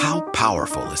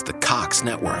powerful is the Cox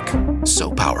network.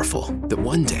 So powerful that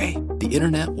one day, the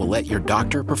internet will let your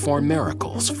doctor perform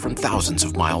miracles from thousands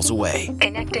of miles away.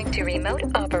 Connecting to remote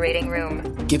operating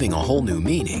room. Giving a whole new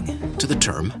meaning to the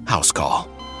term house call.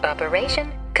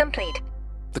 Operation complete.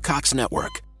 The Cox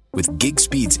network. With gig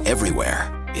speeds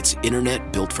everywhere, it's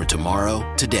internet built for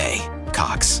tomorrow, today.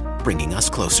 Cox, bringing us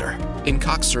closer. In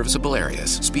Cox serviceable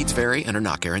areas, speeds vary and are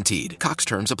not guaranteed. Cox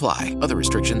terms apply. Other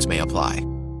restrictions may apply.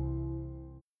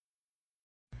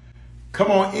 Come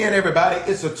on in, everybody.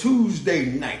 It's a Tuesday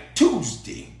night.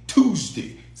 Tuesday.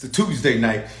 It's a Tuesday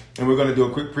night, and we're going to do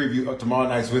a quick preview of tomorrow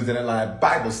night's Wednesday Night Live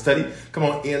Bible study. Come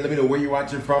on in. Let me know where you're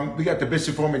watching from. We got the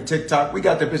Bishop Foreman TikTok. We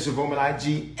got the Bishop Foreman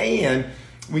IG, and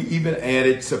we even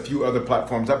added a few other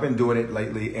platforms. I've been doing it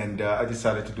lately, and I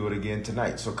decided to do it again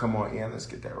tonight. So come on in. Let's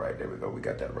get that right. There we go. We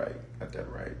got that right.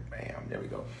 Bam. There we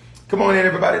go. Come on in,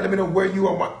 everybody. Let me know where you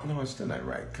are. No, it's still not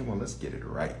right. Come on. Let's get it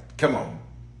right. Come on.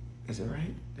 Is it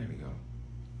right? There we go.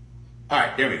 All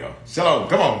right. There we go. Shalom.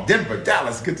 Come on. Denver,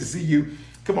 Dallas. Good to see you.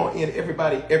 Come on in,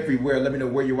 everybody, everywhere. Let me know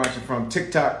where you're watching from.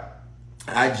 TikTok,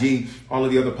 IG, all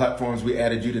of the other platforms. We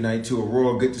added you tonight to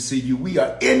Aurora. Good to see you. We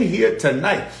are in here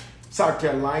tonight. South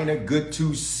Carolina, good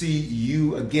to see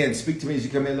you again. Speak to me as you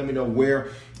come in. Let me know where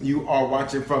you are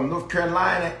watching from. North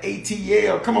Carolina,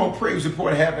 ATL. Come on, praise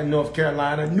report having North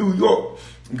Carolina. New York,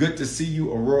 good to see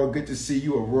you. Aurora, good to see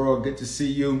you. Aurora, good to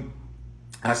see you.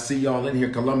 I see y'all in here.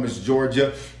 Columbus,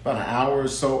 Georgia, about an hour or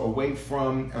so away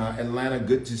from Atlanta.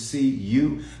 Good to see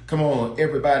you. Come on,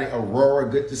 everybody. Aurora,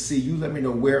 good to see you. Let me know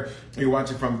where you're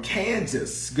watching from.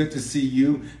 Kansas, good to see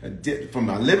you. From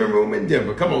my living room in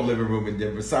Denver. Come on, living room in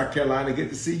Denver. South Carolina, good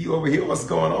to see you over here. What's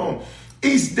going on?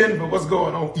 East Denver, what's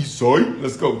going on? East side.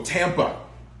 Let's go. Tampa.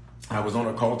 I was on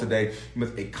a call today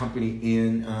with a company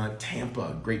in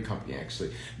Tampa, great company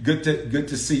actually. Good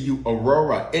to see you,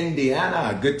 Aurora,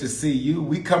 Indiana. Good to see you.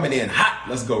 We coming in hot.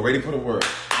 Let's go. Ready for the word.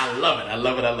 I love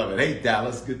it. Hey,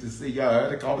 Dallas. Good to see y'all. I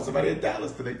heard a call with somebody in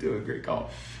Dallas today too. A great call.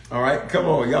 All right, come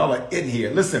on, y'all are in here.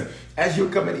 Listen, as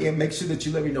you're coming in, make sure that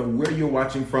you let me know where you're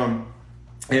watching from.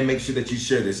 And make sure that you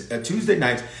share this. Tuesday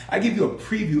nights, I give you a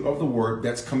preview of the word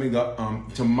that's coming up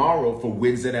tomorrow for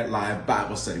Wednesday Night Live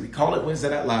Bible study. We call it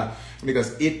Wednesday Night Live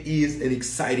because it is an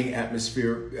exciting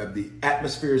atmosphere. The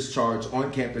atmosphere is charged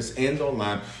on campus and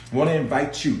online. I want to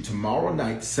invite you tomorrow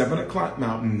night, 7 o'clock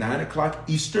Mountain, 9 o'clock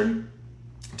Eastern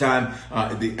time.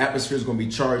 The atmosphere is going to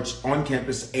be charged on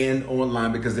campus and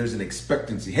online because there's an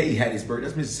expectancy. Hey, Hattiesburg,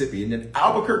 that's Mississippi. And then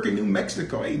Albuquerque, New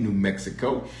Mexico. Hey, New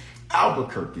Mexico.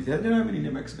 Albuquerque. They don't have any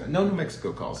New Mexico. No New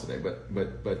Mexico calls today, but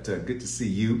good to see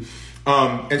you.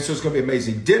 And so it's going to be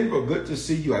amazing. Denver, good to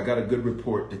see you. I got a good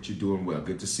report that you're doing well.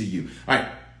 Good to see you. All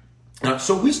right.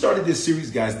 So we started this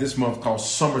series, guys, this month called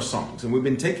Summer Songs. And we've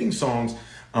been taking songs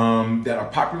that are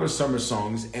popular summer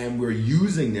songs, and we're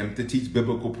using them to teach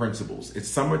biblical principles. It's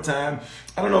summertime.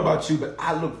 I don't know about you, but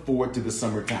I look forward to the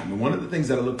summertime. And one of the things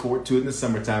that I look forward to in the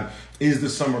summertime is the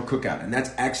summer cookout. And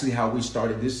that's actually how we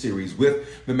started this series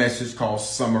with the message called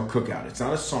Summer Cookout. It's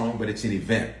not a song, but it's an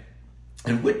event.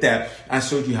 And with that, I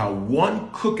showed you how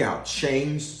one cookout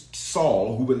changed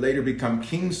Saul, who would later become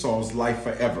King Saul's life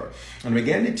forever. And I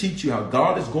began to teach you how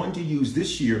God is going to use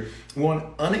this year one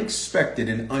unexpected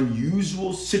and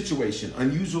unusual situation,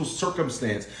 unusual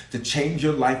circumstance to change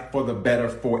your life for the better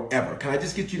forever. Can I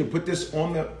just get you to put this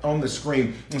on the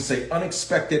screen and say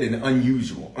unexpected and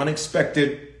unusual?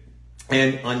 Unexpected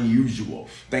and unusual.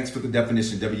 Thanks for the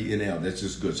definition, WNL. That's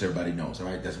just good so everybody knows. All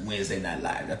right, that's Wednesday Night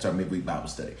Live. That's our midweek Bible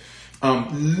study.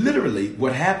 Literally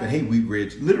what happened, hey, Wheat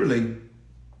Ridge,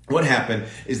 what happened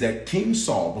is that King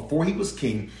Saul, before he was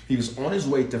king, he was on his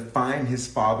way to find his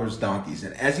father's donkeys.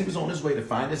 And as he was on his way to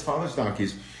find his father's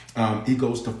donkeys, he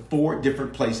goes to 4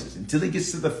 different places until he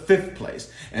gets to the 5th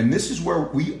place. And this is where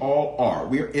we all are.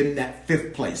 We are in that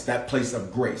 5th place, that place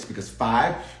of grace, because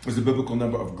 5 is the biblical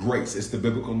number of grace. It's the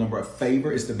biblical number of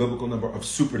favor. It's the biblical number of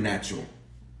supernatural.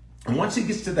 And once he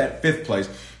gets to that 5th place,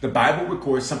 the Bible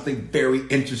records something very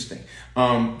interesting,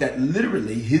 that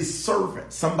literally his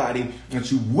servant, somebody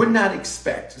that you would not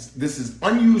expect. This is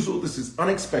unusual. This is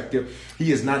unexpected.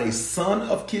 He is not a son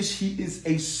of Kish. He is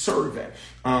a servant.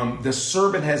 The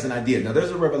servant has an idea. Now, there's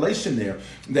a revelation there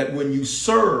that when you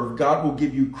serve, God will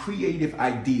give you creative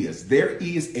ideas. There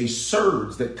is a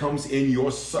surge that comes in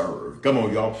your serve. Come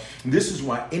on, y'all. This is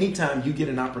why anytime you get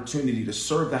an opportunity to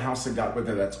serve the house of God,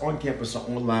 whether that's on campus or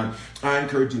online, I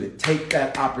encourage you to take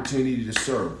that opportunity to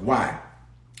serve. Why?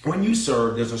 When you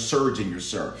serve, there's a surge in your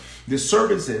serve. The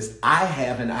servant says, I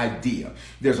have an idea.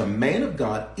 There's a man of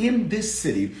God in this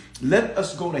city. Let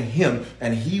us go to him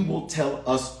and he will tell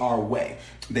us our way.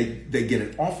 They get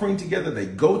an offering together. They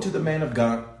go to the man of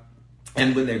God.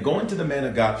 And when they're going to the man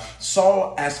of God,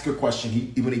 Saul asks a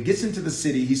question. When he gets into the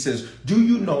city, he says, do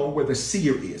you know where the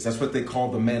seer is? That's what they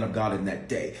called the man of God in that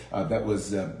day. That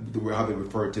was how they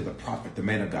referred to the prophet, the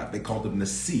man of God. They called him the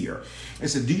seer. They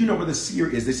said, do you know where the seer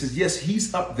is? They said, yes,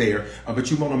 he's up there, but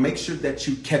you want to make sure that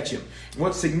you catch him.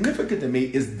 What's significant to me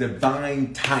is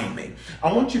divine timing.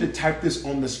 I want you to type this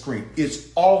on the screen.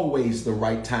 It's always the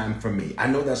right time for me. I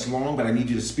know that's long, but I need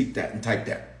you to speak that and type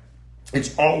that.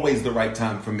 It's always the right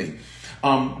time for me.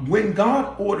 When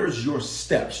God orders your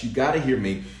steps, you got to hear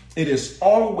me. It is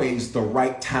always the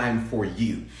right time for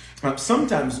you.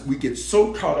 Sometimes we get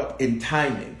so caught up in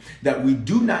timing that we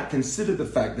do not consider the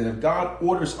fact that if God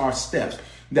orders our steps,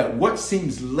 that what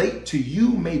seems late to you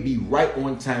may be right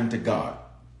on time to God.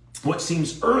 What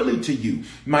seems early to you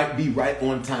might be right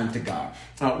on time to God.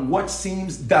 What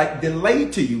seems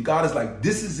delayed to you, God is like,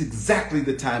 this is exactly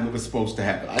the time it was supposed to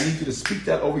happen. I need you to speak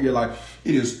that over your life.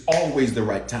 It is always the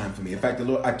right time for me. In fact, the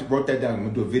Lord, I wrote that down. I'm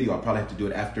going to do a video. I'll probably have to do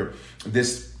it after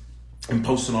this and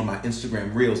post it on my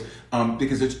Instagram reels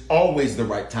because it's always the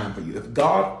right time for you. If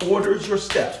God orders your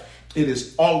steps, it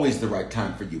is always the right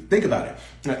time for you. Think about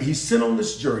it. He's sent on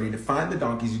this journey to find the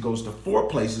donkeys. He goes to 4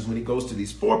 places. When he goes to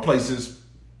these 4 places,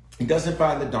 he doesn't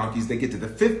find the donkeys. They get to the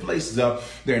 5th place up.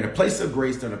 They're in a place of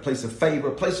grace. They're in a place of favor,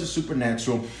 a place of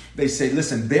supernatural. They say,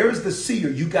 listen, there's the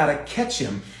seer. You got to catch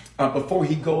him before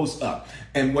he goes up.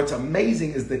 And what's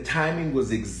amazing is the timing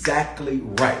was exactly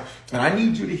right. And I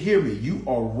need you to hear me. You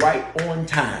are right on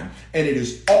time. And it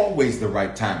is always the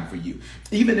right time for you.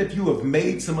 Even if you have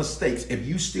made some mistakes, if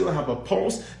you still have a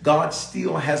pulse, God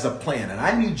still has a plan. And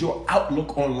I need your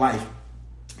outlook on life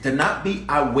to not be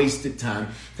I wasted time,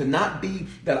 to not be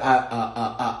that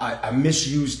I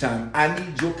misused time. I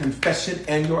need your confession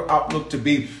and your outlook to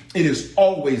be, it is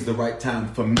always the right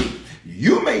time for me.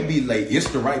 You may be late, it's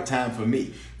the right time for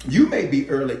me. You may be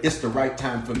early, it's the right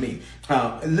time for me.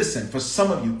 Listen, for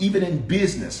some of you, even in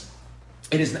business,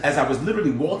 it is as I was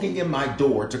literally walking in my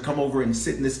door to come over and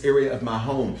sit in this area of my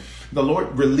home, the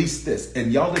Lord released this.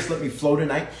 And y'all just let me flow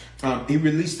tonight. He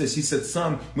released this. He said,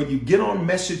 son, when you get on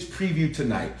message preview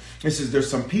tonight, he says, there's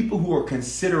some people who are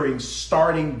considering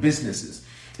starting businesses.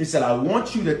 He said, I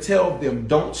want you to tell them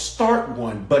don't start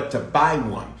one, but to buy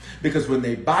one. Because when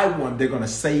they buy one, they're going to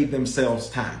save themselves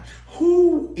time.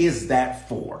 Who is that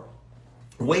for?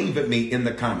 Wave at me in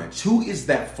the comments. Who is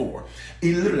that for?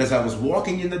 He literally, as I was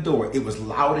walking in the door, it was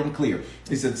loud and clear.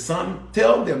 He said, son,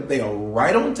 tell them they are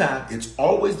right on time. It's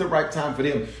always the right time for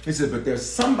them. He said, but there's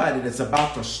somebody that's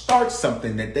about to start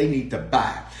something that they need to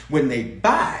buy. When they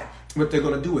buy, what they're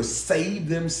going to do is save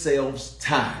themselves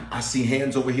time. I see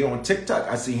hands over here on TikTok.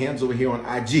 I see hands over here on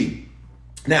IG.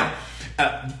 Now,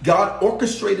 God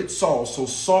orchestrated Saul. So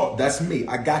Saul, that's me.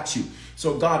 I got you.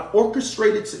 So God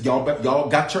orchestrated, y'all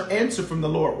got your answer from the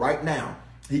Lord right now.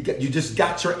 You just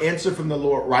got your answer from the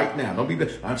Lord right now. Don't be,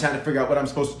 I'm trying to figure out what I'm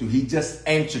supposed to do. He just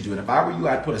answered you. And if I were you,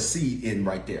 I'd put a seed in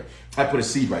right there. I'd put a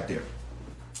seed right there.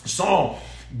 Saul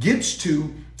gets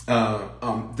to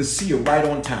the seer right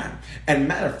on time. And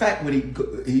matter of fact, when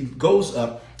he goes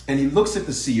up and he looks at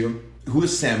the seer, who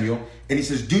is Samuel, and he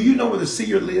says, do you know where the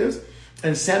seer lives?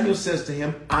 And Samuel says to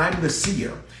him, I'm the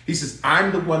seer. He says,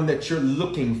 I'm the one that you're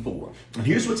looking for. And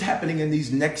here's what's happening in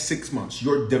these next 6 months.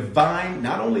 Your divine,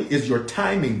 not only is your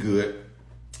timing good,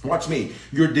 watch me,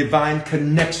 your divine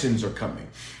connections are coming.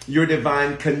 Your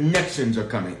divine connections are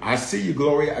coming. I see you,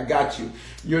 Gloria. I got you.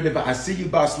 Your divine. I see you,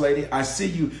 boss lady. I see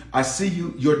you. I see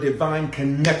you. Your divine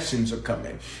connections are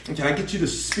coming. And can I get you to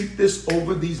speak this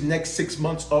over these next 6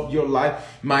 months of your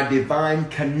life? My divine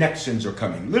connections are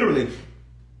coming. Literally,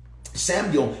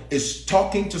 Samuel is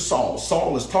talking to Saul.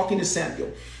 Saul is talking to Samuel.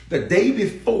 The day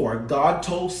before, God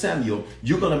told Samuel,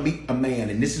 you're going to meet a man,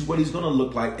 and this is what he's going to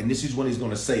look like, and this is what he's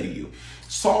going to say to you.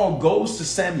 Saul goes to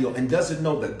Samuel and doesn't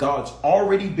know that God's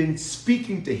already been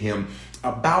speaking to him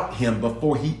about him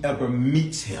before he ever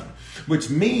meets him. Which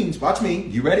means, watch me,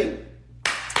 you ready?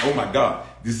 Oh my God,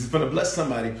 this is going to bless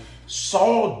somebody.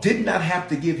 Saul did not have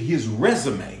to give his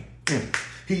resume.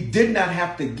 He did not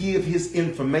have to give his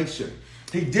information.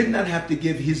 He did not have to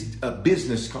give his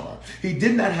business card. He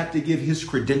did not have to give his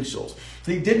credentials.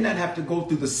 He did not have to go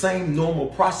through the same normal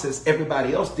process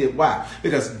everybody else did. Why?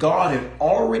 Because God had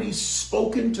already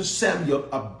spoken to Samuel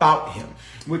about him,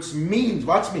 which means,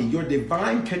 watch me, your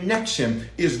divine connection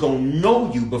is going to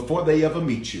know you before they ever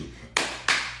meet you.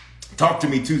 Talk to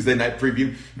me Tuesday night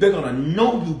preview. They're going to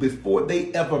know you before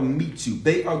they ever meet you.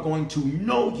 They are going to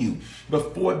know you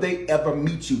before they ever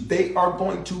meet you. They are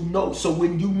going to know. So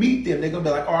when you meet them, they're going to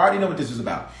be like, oh, I already know what this is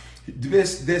about.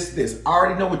 This. I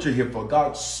already know what you're here for.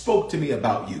 God spoke to me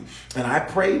about you. And I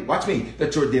pray, watch me,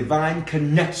 that your divine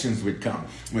connections would come.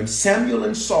 When Samuel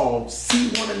and Saul see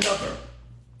one another,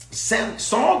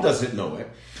 Saul doesn't know it,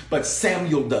 but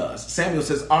Samuel does. Samuel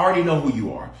says, I already know who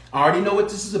you are. I already know what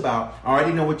this is about. I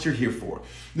already know what you're here for.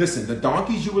 Listen, the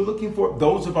donkeys you were looking for,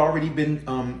 those have already been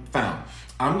found.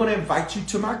 I'm going to invite you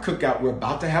to my cookout. We're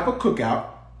about to have a cookout.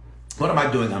 What am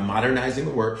I doing? I'm modernizing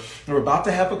the word. We're about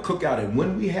to have a cookout. And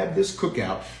when we have this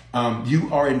cookout, you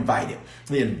are invited.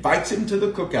 He invites him to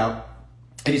the cookout.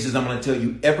 And he says, I'm going to tell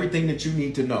you everything that you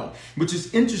need to know, which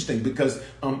is interesting because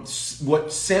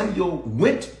what Saul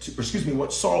went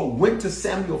to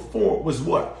Samuel for was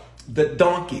what? The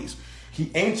donkeys. He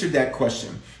answered that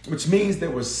question, which means there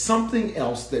was something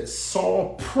else that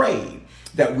Saul prayed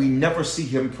that we never see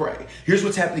him pray. Here's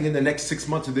what's happening in the next 6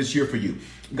 months of this year for you.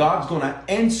 God's going to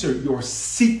answer your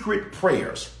secret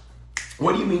prayers.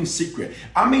 What do you mean secret?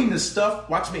 I mean the stuff,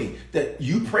 watch me, that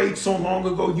you prayed so long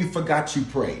ago you forgot you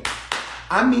prayed.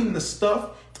 I mean the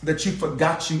stuff that you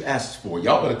forgot you asked for.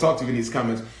 Y'all better talk to me in these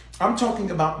comments. I'm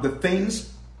talking about the things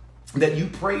that you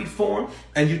prayed for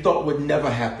and you thought would never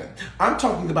happen. I'm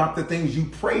talking about the things you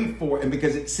prayed for, and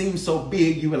because it seemed so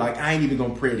big, you were like, I ain't even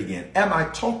gonna pray it again. Am I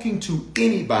talking to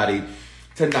anybody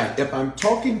tonight? If I'm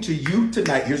talking to you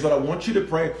tonight, here's what I want you to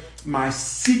pray. My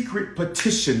secret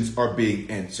petitions are being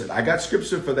answered. I got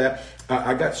scripture for that.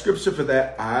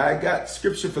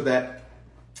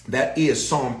 That is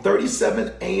Psalm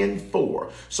 37 and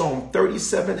 4. Psalm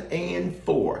 37 and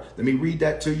 4. Let me read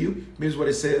that to you. Here's what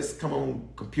it says. Come on,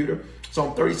 computer.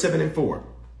 Psalm 37 and 4.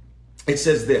 It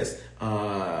says this.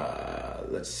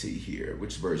 Let's see here.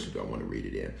 Which version do I want to read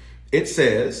it in? It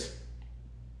says,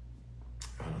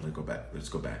 let's go back.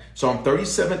 Psalm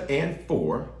 37 and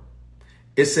 4.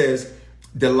 It says,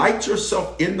 delight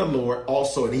yourself in the Lord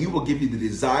also, and he will give you the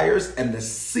desires and the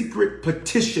secret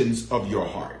petitions of your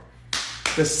heart.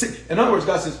 In other words,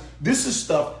 God says, this is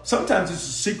stuff, sometimes it's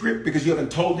a secret because you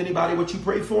haven't told anybody what you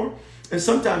prayed for. And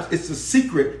sometimes it's a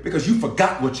secret because you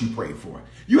forgot what you prayed for.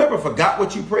 You ever forgot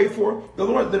what you prayed for? The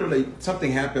Lord literally,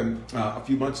 something happened a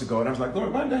few months ago. And I was like,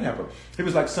 Lord, why did that happen? He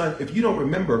was like, son, if you don't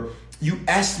remember, you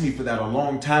asked me for that a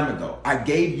long time ago. I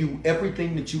gave you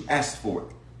everything that you asked for.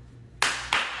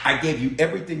 I gave you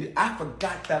everything. I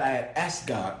forgot that I had asked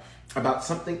God about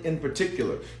something in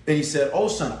particular. And he said, oh,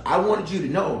 son, I wanted you to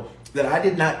know that I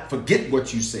did not forget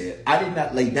what you said. I did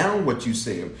not lay down what you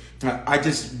said.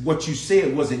 What you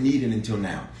said wasn't needed until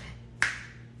now.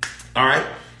 All right.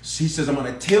 So he says, I'm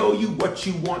going to tell you what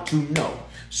you want to know.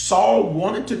 Saul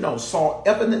wanted to know. Saul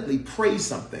evidently prayed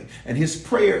something. And his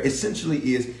prayer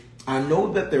essentially is, I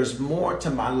know that there's more to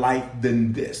my life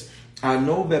than this. I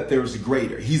know that there's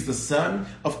greater. He's the son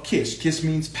of Kish. Kish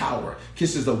means power.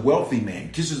 Kish is a wealthy man.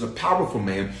 Kish is a powerful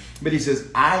man. But he says,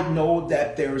 I know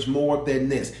that there's more than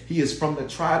this. He is from the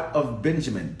tribe of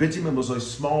Benjamin. Benjamin was a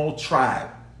small tribe.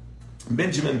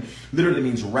 Benjamin literally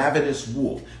means ravenous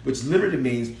wolf, which literally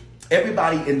means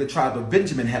everybody in the tribe of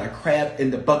Benjamin had a crab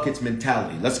in the buckets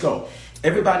mentality. Let's go.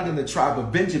 Everybody in the tribe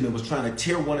of Benjamin was trying to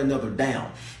tear one another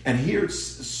down. And here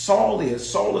Saul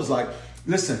is like,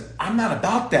 listen, I'm not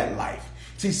about that life.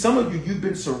 See, some of you, you've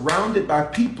been surrounded by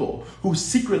people who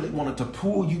secretly wanted to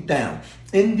pull you down.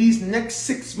 In these next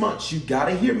 6 months, you got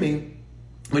to hear me.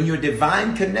 When your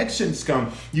divine connections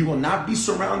come, you will not be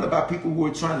surrounded by people who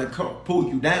are trying to pull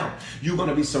you down. You're going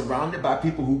to be surrounded by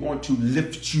people who want to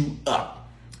lift you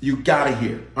up. You got to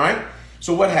hear. All right.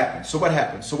 So what happens? He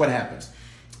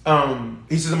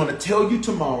says, I'm going to tell you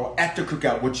tomorrow at the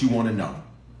cookout what you want to know.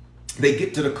 They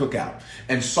get to the cookout,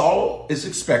 and Saul is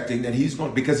expecting that he's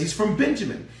going, because he's from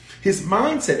Benjamin. His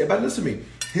mindset, everybody listen to me,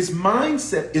 his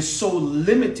mindset is so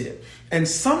limited. And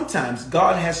sometimes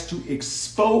God has to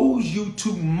expose you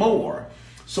to more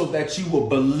so that you will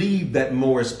believe that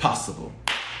more is possible.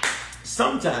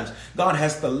 Sometimes God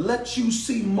has to let you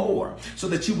see more so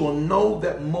that you will know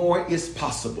that more is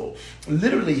possible.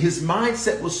 Literally, his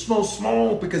mindset was so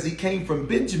small because he came from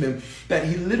Benjamin that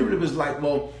he literally was like,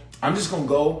 well, I'm just going to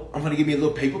go. I'm going to give me a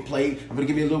little paper plate. I'm going to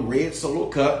give me a little red Solo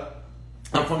cup.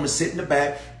 I'm going to sit in the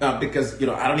back because,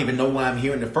 I don't even know why I'm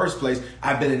here in the first place.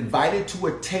 I've been invited to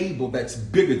a table that's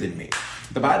bigger than me.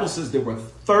 The Bible says there were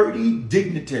 30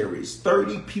 dignitaries,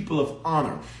 30 people of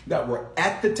honor that were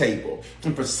at the table.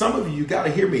 And for some of you, you got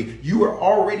to hear me. You are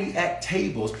already at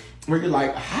tables where you're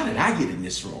like, how did I get in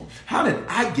this room? How did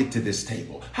I get to this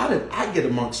table? How did I get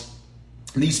amongst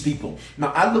these people.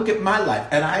 Now, I look at my life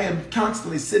and I am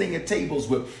constantly sitting at tables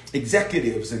with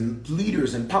executives and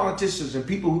leaders and politicians and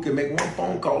people who can make one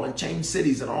phone call and change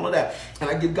cities and all of that. And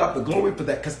I give God the glory for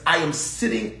that because I am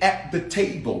sitting at the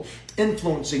table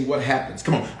influencing what happens.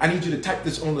 Come on, I need you to type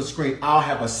this on the screen. I'll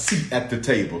have a seat at the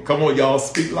table. Come on, y'all,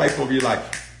 speak life over your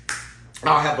life.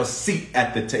 I'll have a seat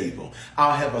at the table.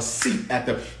 I'll have a seat at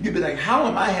the, you'll be like, how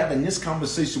am I having this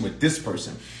conversation with this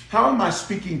person? How am I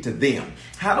speaking to them?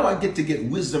 How do I get to get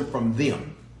wisdom from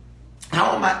them?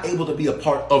 How am I able to be a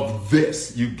part of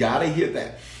this? You got to hear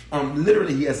that.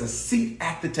 Literally, he has a seat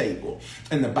at the table.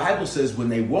 And the Bible says when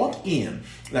they walk in,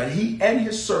 that he and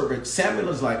his servant, Samuel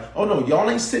is like, oh no, y'all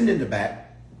ain't sitting in the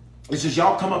back. He says,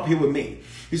 y'all come up here with me.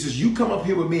 He says, you come up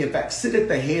here with me. In fact, sit at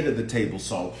the head of the table.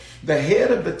 So the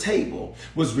head of the table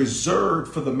was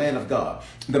reserved for the man of God.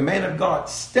 The man of God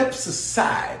steps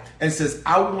aside and says,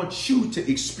 I want you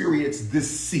to experience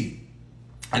this seat.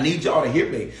 I need y'all to hear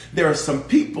me. There are some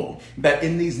people that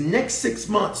in these next 6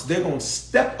 months, they're going to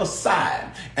step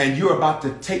aside and you're about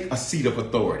to take a seat of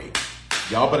authority.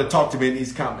 Y'all better talk to me in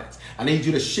these comments. I need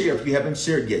you to share if you haven't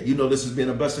shared yet. You know this has been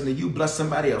a blessing to you. Bless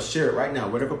somebody else. Share it right now,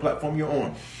 whatever platform you're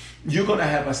on. You're going to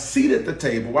have a seat at the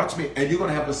table. Watch me. And you're going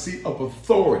to have a seat of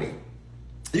authority.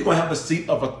 You're going to have a seat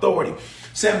of authority.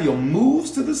 Samuel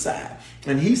moves to the side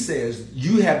and he says,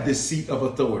 you have this seat of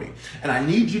authority. And I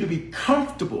need you to be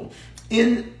comfortable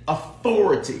in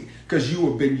authority because you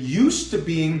have been used to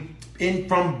being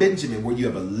from Benjamin, where you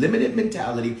have a limited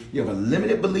mentality. You have a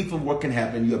limited belief of what can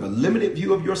happen. You have a limited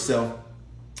view of yourself.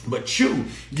 But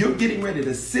you're getting ready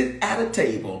to sit at a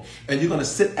table and you're going to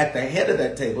sit at the head of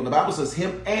that table. And the Bible says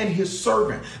him and his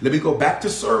servant. Let me go back to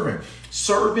serving.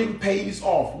 Serving pays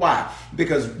off. Why?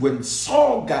 Because when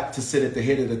Saul got to sit at the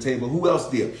head of the table, who else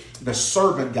did? The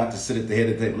servant got to sit at the head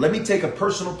of the table. Let me take a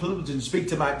personal privilege and speak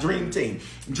to my dream team.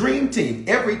 Dream team,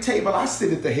 every table I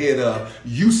sit at the head of,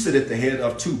 you sit at the head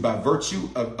of too by virtue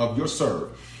of your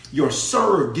serve. Your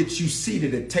serve gets you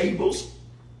seated at tables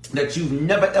that you've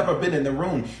never ever been in the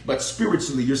room, but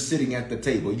spiritually you're sitting at the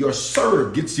table. Your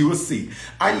serve gets you a seat.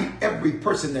 I need every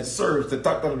person that serves to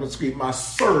talk on the screen. My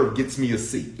serve gets me a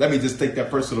seat. Let me just take that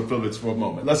personal privilege for a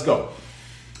moment. Let's go.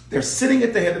 They're sitting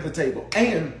at the head of the table.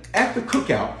 And at the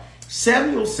cookout,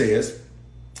 Samuel says,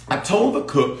 I told the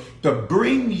cook to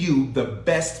bring you the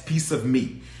best piece of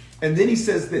meat. And then he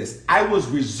says this, I was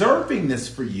reserving this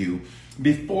for you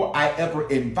before I ever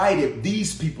invited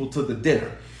these people to the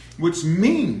dinner. Which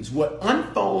means what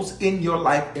unfolds in your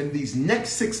life in these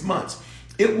next 6 months,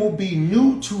 it will be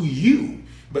new to you.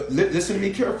 But listen to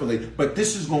me carefully. But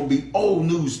this is going to be old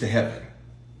news to heaven.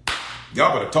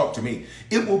 Y'all better talk to me.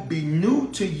 It will be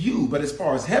new to you. But as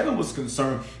far as heaven was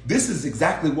concerned, this is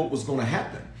exactly what was going to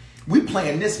happen. We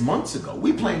planned this months ago.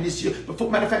 We planned this year.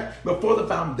 Matter of fact, before the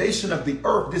foundation of the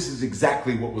earth, this is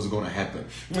exactly what was going to happen.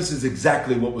 This is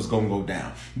exactly what was going to go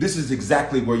down. This is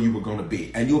exactly where you were going to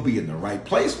be. And you'll be in the right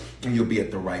place, and you'll be at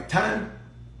the right time,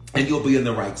 and you'll be in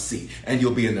the right seat. And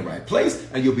you'll be in the right place,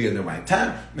 and you'll be in the right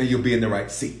time, and you'll be in the right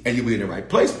seat. And you'll be in the right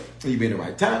place, and you'll be in the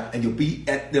right time, and you'll be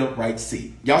at the right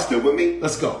seat. Y'all still with me?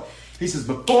 Let's go. He says,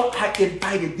 before I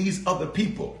invited these other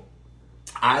people,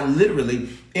 I literally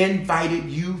invited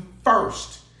you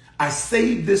first. I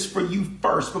saved this for you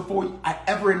first before I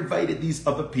ever invited these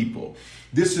other people.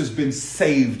 This has been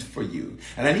saved for you.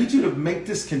 And I need you to make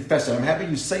this confession. I'm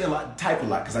having you say a lot, type a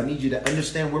lot, because I need you to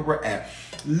understand where we're at.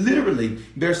 Literally,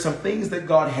 there's some things that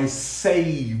God has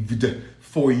saved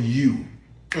for you.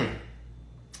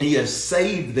 He has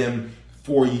saved them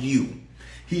for you.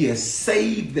 He has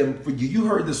saved them for you. You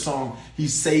heard the song, he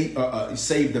saved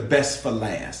the best for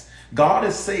last. God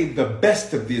has saved the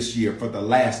best of this year for the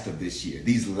last of this year.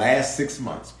 These last 6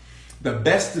 months. The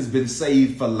best has been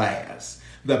saved for last.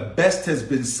 The best has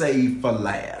been saved for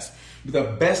last. The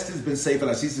best has been saved for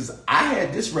last. He says, I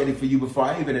had this ready for you before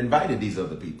I even invited these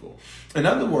other people. In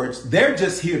other words, they're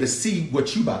just here to see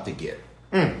what you about to get.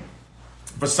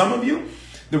 For some of you,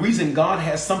 the reason God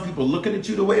has some people looking at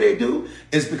you the way they do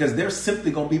is because they're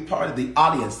simply going to be part of the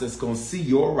audience that's going to see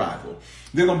your arrival.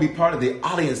 They're going to be part of the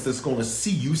audience that's going to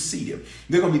see you seated.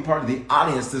 They're going to be part of the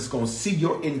audience that's going to see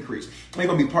your increase. They're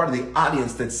going to be part of the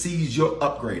audience that sees your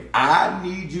upgrade. I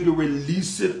need you to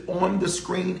release it on the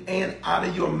screen and out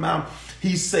of your mouth.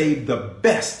 He saved the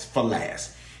best for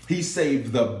last. He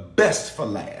saved the best for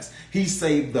last. He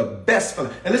saved the best for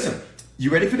last. And listen,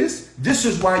 you ready for this? This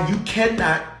is why you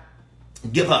cannot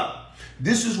give up.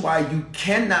 This is why you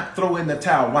cannot throw in the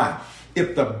towel. Why?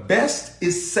 If the best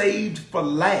is saved for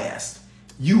last,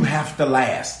 you have to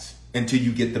last until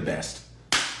you get the best.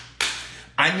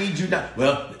 I need you now.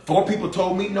 Well, 4 people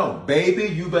told me no. Baby,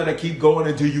 you better keep going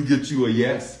until you get you a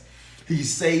yes. He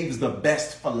saves the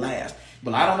best for last.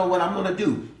 But I don't know what I'm going to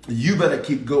do. You better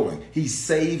keep going. He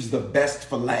saves the best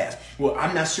for last. Well,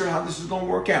 I'm not sure how this is going to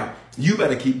work out. You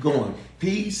better keep going.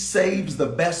 He saves the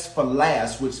best for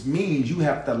last, which means you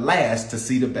have to last to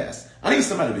see the best. I need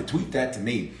somebody to tweet that to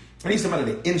me. I need somebody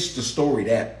to Insta story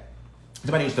that.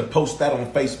 Somebody needs to post that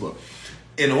on Facebook.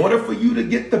 In order for you to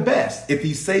get the best, if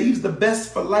he saves the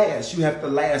best for last, you have to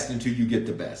last until you get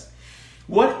the best.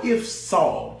 What if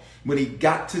Saul, when he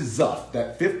got to Zuph,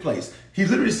 that 5th place, he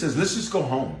literally says, let's just go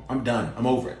home. I'm done. I'm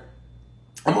over it.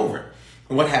 I'm over it.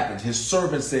 And what happens? His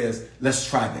servant says, let's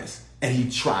try this. And he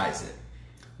tries it.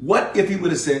 What if he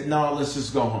would have said, no, let's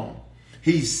just go home?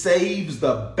 He saves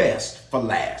the best for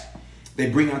last. They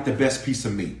bring out the best piece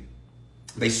of meat.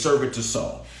 They serve it to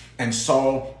Saul. And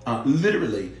Saul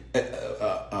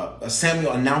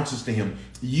Samuel announces to him,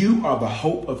 you are the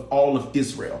hope of all of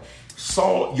Israel.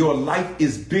 Saul, your life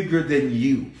is bigger than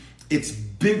you. It's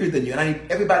bigger than you. And I need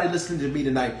everybody listening to me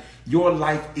tonight, your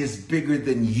life is bigger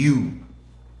than you.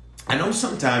 I know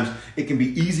sometimes it can be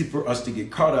easy for us to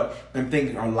get caught up and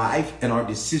thinking our life and our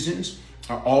decisions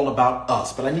are all about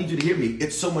us. But I need you to hear me.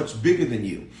 It's so much bigger than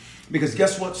you. Because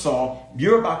guess what, Saul?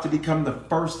 You're about to become the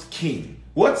first king.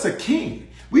 What's a king?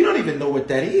 We don't even know what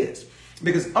that is.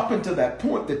 Because up until that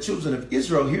point, the children of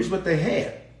Israel, here's what they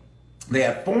had. They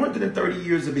had 430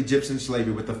 years of Egyptian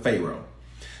slavery with the Pharaoh.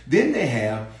 Then they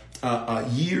have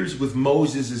years with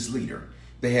Moses as leader.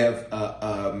 They have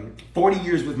 40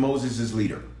 years with Moses as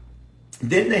leader.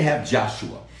 Then they have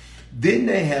Joshua. Then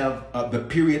they have the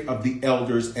period of the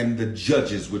elders and the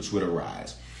judges which would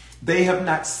arise. They have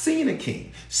not seen a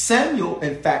king. Samuel,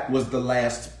 in fact, was the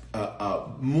last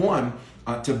one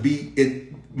to be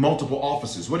in multiple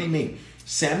offices. What do you mean?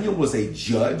 Samuel was a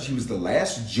judge. He was the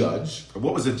last judge.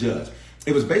 What was a judge?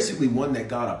 It was basically one that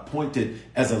God appointed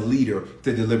as a leader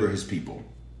to deliver his people.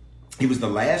 He was the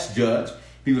last judge.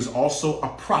 He was also a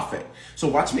prophet. So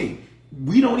watch me.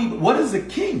 What is a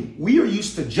king? We are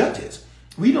used to judges.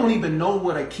 We don't even know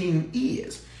what a king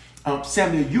is.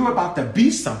 Samuel, you're about to be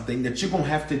something that you're going to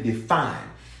have to define.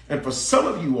 And for some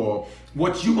of you all,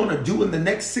 what you're going to do in the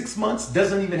next 6 months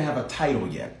doesn't even have a title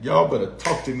yet. Y'all better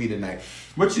talk to me tonight.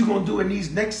 What you're going to do in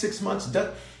these next 6 months,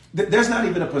 there's not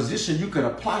even a position you can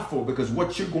apply for because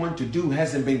what you're going to do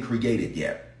hasn't been created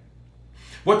yet.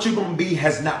 What you're going to be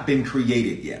has not been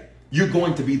created yet. You're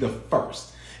going to be the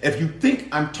first. If you think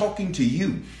I'm talking to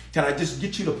you, can I just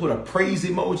get you to put a praise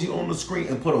emoji on the screen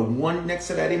and put a 1 next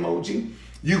to that emoji?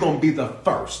 You're going to be the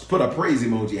first. Put a praise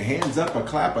emoji, a hands up, a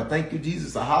clap, a thank you,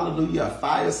 Jesus, a hallelujah, a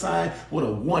fire sign with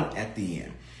a 1 at the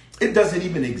end. It doesn't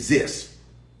even exist.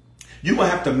 You're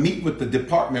going to have to meet with the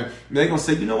department. They're going to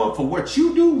say, you know what, for what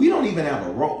you do, we don't even have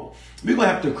a role. We're going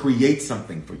to have to create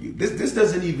something for you. This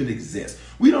doesn't even exist.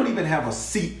 We don't even have a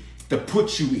seat to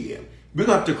put you in. We're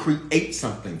going to have to create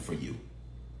something for you.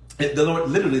 The Lord,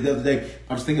 literally the other day,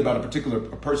 I was thinking about a particular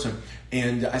person,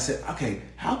 and I said, okay,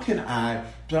 how can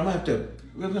we're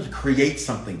going to have to create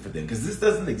something for them because this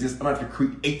doesn't exist. I'm going to have to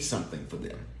create something for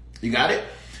them. You got it?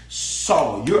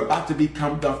 Saul, you're about to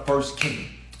become the first king.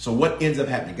 So what ends up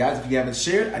happening? Guys, if you haven't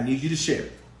shared, I need you to share.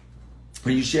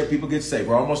 When you share, people get saved.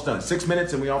 We're almost done. 6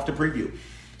 minutes and we're off to preview.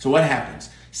 So what happens?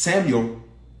 Samuel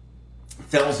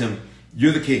tells him,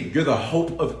 you're the king. You're the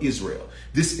hope of Israel.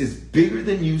 This is bigger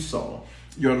than you, Saul.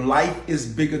 Your life is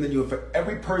bigger than you. For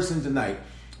every person tonight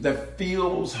that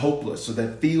feels hopeless or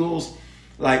that feels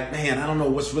like, man, I don't know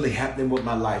what's really happening with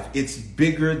my life. It's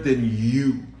bigger than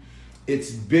you. It's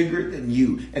bigger than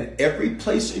you. And every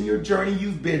place in your journey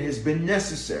you've been has been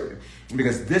necessary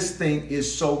because this thing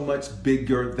is so much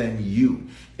bigger than you.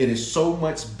 It is so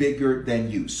much bigger than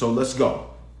you. So let's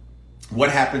go. What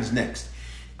happens next?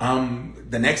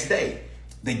 The next day,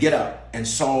 they get up and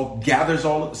Samuel gathers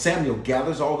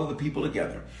all of the people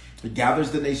together. He gathers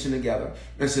the nation together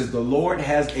and says, the Lord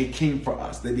has a king for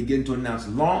us. They begin to announce,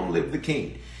 long live the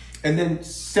king. And then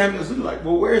Samuel's like,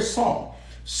 well, where's Saul?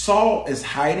 Saul is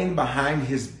hiding behind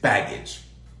his baggage.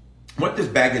 What does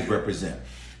baggage represent?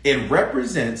 It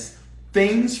represents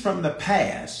things from the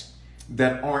past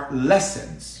that aren't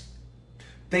lessons.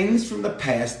 Things from the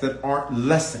past that aren't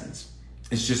lessons.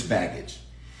 It's just baggage.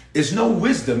 It's no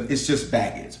wisdom, it's just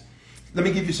baggage. Let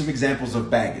me give you some examples of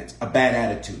baggage. A bad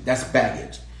attitude, that's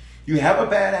baggage. You have a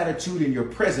bad attitude in your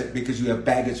present because you have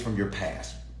baggage from your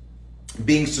past.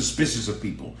 Being suspicious of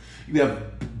people. You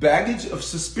have baggage of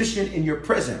suspicion in your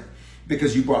present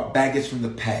because you brought baggage from the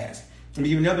past. Let me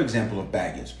give you another example of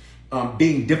baggage.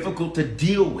 Being difficult to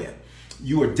deal with.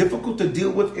 You are difficult to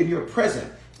deal with in your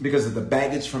present because of the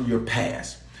baggage from your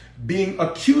past. Being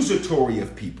accusatory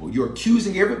of people. You're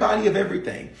accusing everybody of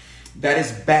everything. That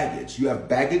is baggage. You have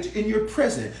baggage in your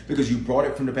present because you brought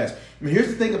it from the past. I mean, here's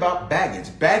the thing about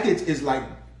baggage. Baggage is like,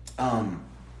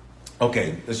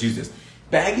 okay, let's use this.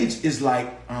 Baggage is like,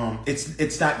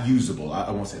 it's not usable.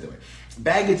 I won't say it that way.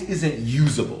 Baggage isn't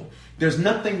usable. There's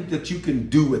nothing that you can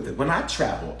do with it. When I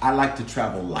travel, I like to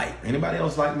travel light. Anybody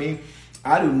else like me?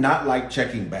 I do not like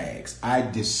checking bags. I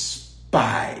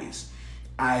despise,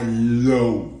 I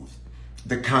loathe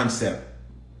the concept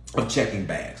of checking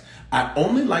bags. I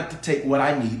only like to take what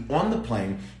I need on the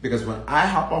plane because when I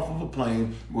hop off of a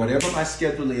plane, whatever my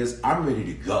schedule is, I'm ready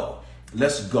to go.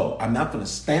 Let's go. I'm not going to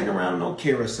stand around no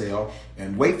carousel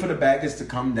and wait for the baggage to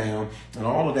come down and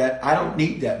all of that. I don't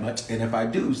need that much. And if I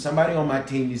do, somebody on my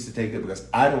team needs to take it because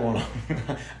I don't want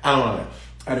to.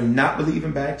 I do not believe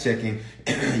in bag checking.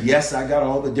 Yes, I got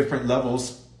all the different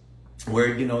levels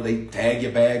where, they tag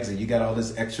your bags and you got all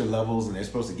this extra levels and they're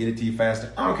supposed to get it to you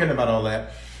faster. I don't care about all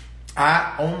that.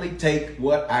 I only take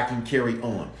what I can carry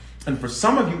on. And for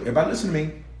some of you, everybody listen to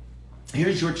me,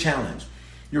 here's your challenge.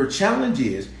 Your challenge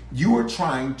is you are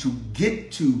trying to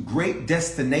get to great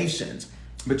destinations,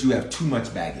 but you have too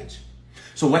much baggage.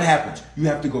 So what happens? You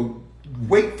have to go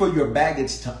wait for your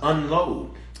baggage to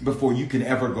unload before you can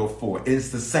ever go forward. It's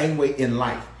the same way in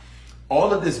life.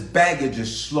 All of this baggage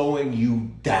is slowing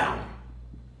you down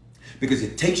because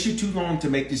it takes you too long to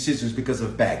make decisions because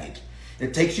of baggage.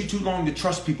 It takes you too long to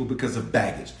trust people because of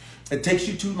baggage. It takes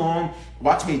you too long,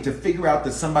 watch me, to figure out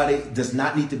that somebody does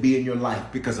not need to be in your life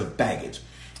because of baggage.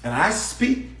 And I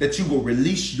speak that you will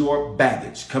release your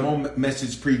baggage. Come on,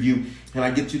 message preview. Can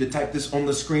I get you to type this on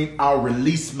the screen? I'll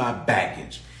release my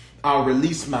baggage. I'll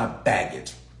release my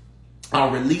baggage.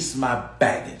 I'll release my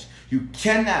baggage. You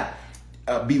cannot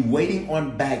be waiting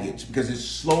on baggage because it's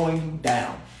slowing you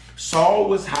down. Saul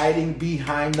was hiding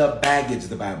behind the baggage,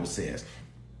 the Bible says.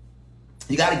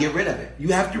 You got to get rid of it. You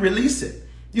have to release it.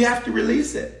 You have to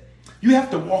release it. You have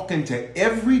to walk into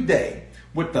every day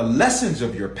with the lessons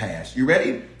of your past. You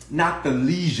ready? Not the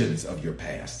lesions of your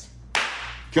past.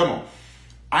 Come on.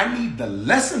 I need the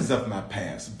lessons of my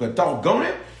past, but doggone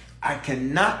it, I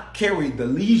cannot carry the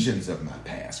lesions of my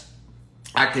past.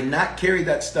 I cannot carry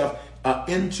that stuff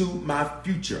into my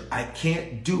future. I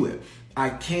can't do it. I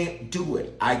can't do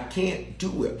it. I can't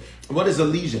do it. What is a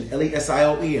lesion?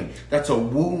 L-E-S-I-O-N. That's a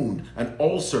wound, an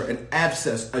ulcer, an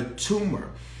abscess, a tumor.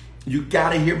 You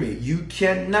got to hear me. You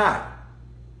cannot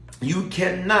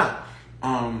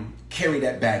carry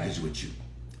that baggage with you.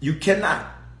 You cannot.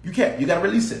 You can't. You got to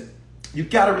release it. You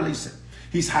got to release it.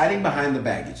 He's hiding behind the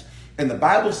baggage. And the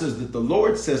Bible says that the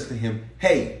Lord says to him,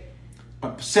 hey,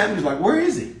 Samuel's like, where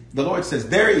is he? The Lord says,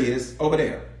 there he is over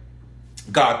there.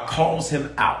 God calls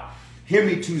him out. Hear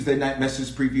me, Tuesday night message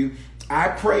preview. I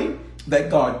pray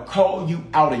that God call you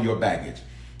out of your baggage.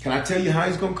 Can I tell you how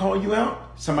he's going to call you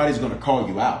out? Somebody's going to call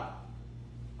you out.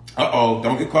 Uh-oh,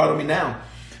 don't get caught on me now.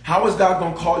 How is God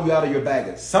going to call you out of your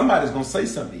baggage? Somebody's going to say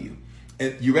something to you.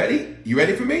 And you ready? You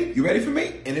ready for me? You ready for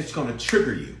me? And it's going to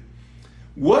trigger you.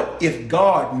 What if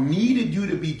God needed you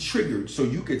to be triggered so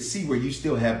you could see where you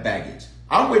still have baggage?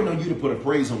 I'm waiting on you to put a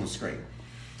praise on the screen.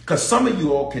 Because some of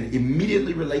you all can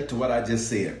immediately relate to what I just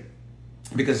said.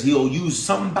 Because he'll use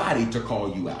somebody to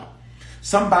call you out.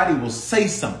 Somebody will say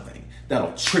something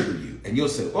that'll trigger you. And you'll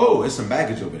say, oh, there's some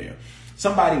baggage over there.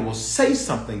 Somebody will say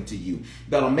something to you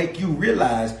that'll make you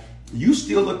realize you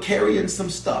still are carrying some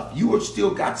stuff. You are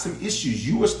still got some issues.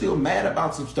 You are still mad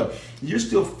about some stuff. You're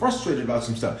still frustrated about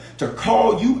some stuff. To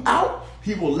call you out,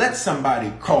 he will let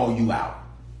somebody call you out.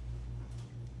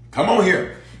 Come on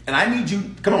here. And I need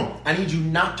you, come on. I need you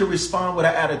not to respond with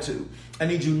an attitude. I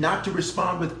need you not to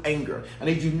respond with anger. I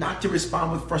need you not to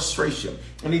respond with frustration.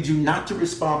 I need you not to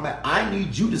respond back. I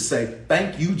need you to say,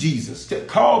 thank you, Jesus.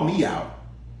 Call me out.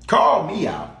 Call me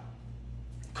out.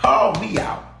 Call me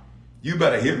out. You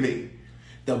better hear me.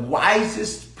 The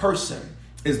wisest person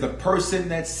is the person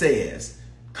that says,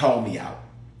 call me out.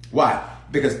 Why?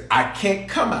 Because I can't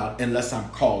come out unless I'm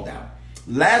called out.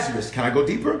 Lazarus, can I go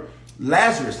deeper?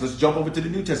 Lazarus, let's jump over to the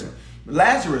New Testament.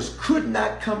 Lazarus could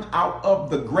not come out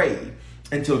of the grave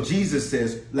until Jesus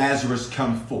says, Lazarus,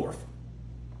 come forth.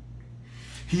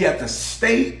 He had to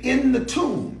stay in the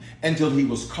tomb until he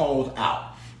was called out.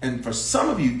 And for some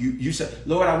of you, you said,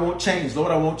 Lord, I won't change.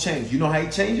 Lord, I won't change. You know how he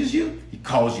changes you? He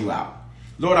calls you out.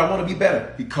 Lord, I want to be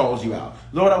better. He calls you out.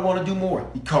 Lord, I want to do more.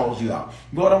 He calls you out.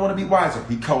 Lord, I want to be wiser.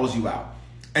 He calls you out.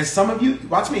 And some of you,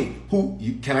 watch me,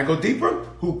 can I go deeper?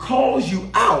 Who calls you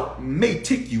out may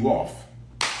tick you off.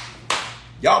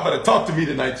 Y'all better talk to me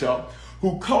tonight, y'all.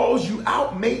 Who calls you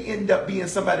out may end up being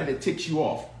somebody that ticks you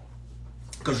off.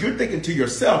 Because you're thinking to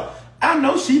yourself, I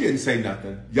know she didn't say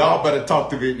nothing. Y'all better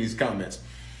talk to me in these comments.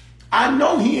 I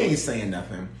know he ain't saying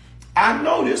nothing. I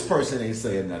know this person ain't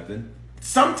saying nothing.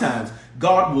 Sometimes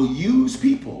God will use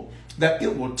people that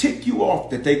it will tick you off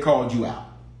that they called you out.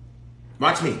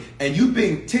 Watch me. And you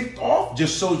being ticked off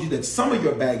just shows you that some of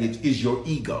your baggage is your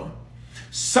ego.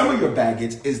 Some of your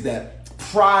baggage is that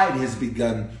pride has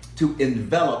begun to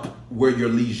envelop where your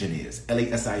lesion is.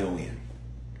 Lesion.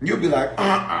 You'll be like,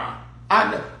 I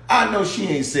know she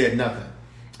ain't said nothing.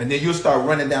 And then you'll start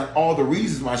running down all the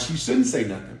reasons why she shouldn't say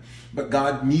nothing. But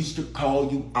God needs to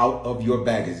call you out of your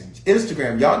baggage.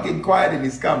 Instagram, y'all getting quiet in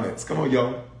these comments. Come on,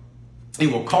 y'all. He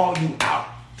will call you out.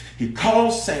 He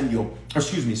calls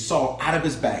Saul out of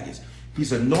his baggage.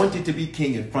 He's anointed to be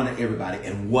king in front of everybody.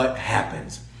 And what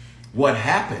happens? What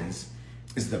happens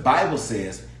is the Bible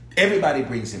says everybody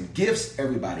brings him gifts.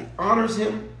 Everybody honors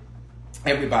him.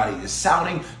 Everybody is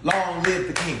shouting, long live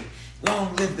the king.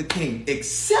 Long live the king.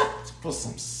 Except for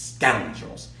some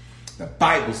scoundrels. The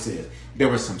Bible says there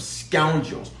were some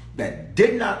scoundrels that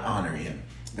did not honor him,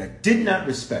 that did not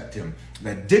respect him,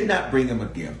 that did not bring him a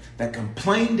gift, that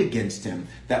complained against him,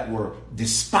 that were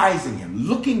despising him,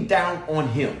 looking down on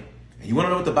him. And you want to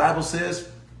know what the Bible says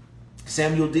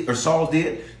Saul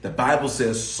did? The Bible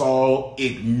says Saul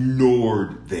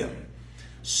ignored them.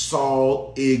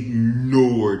 Saul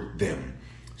ignored them.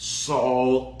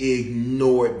 Saul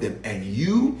ignored them. And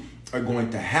you are going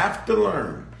to have to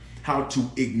learn how to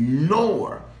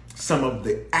ignore some of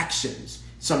the actions,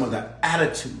 some of the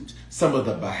attitudes, some of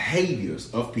the behaviors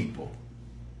of people.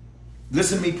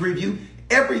 Listen to me preview.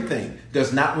 Everything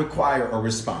does not require a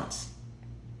response.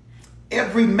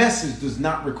 Every message does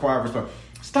not require a response.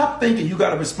 Stop thinking you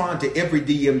got to respond to every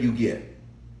DM you get.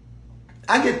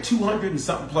 I get 200 and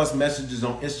something plus messages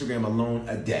on Instagram alone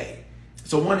a day.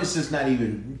 So one is just not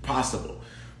even possible.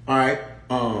 All right.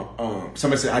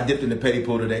 Somebody said I dipped in the petty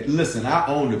pool today. Listen, I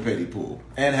own the petty pool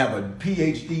and have a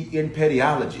PhD in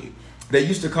pettyology. They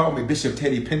used to call me Bishop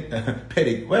Petty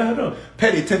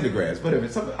Tendergrass,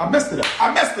 whatever. I messed it up.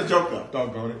 I messed the joke up,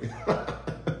 doggone it.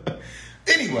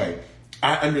 Anyway,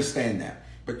 I understand that.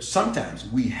 But sometimes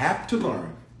we have to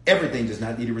learn everything does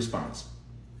not need a response.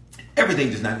 Everything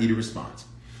does not need a response.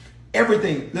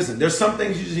 Everything, listen, there's some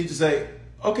things you just need to say,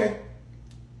 okay.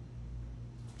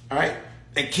 All right?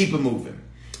 And keep it moving.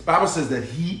 The Bible says that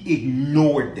he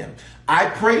ignored them. I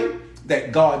pray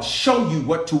that God show you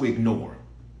what to ignore.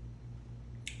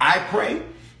 I pray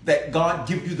that God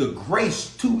give you the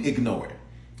grace to ignore it.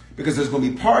 Because there's going to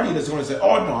be a party that's going to say,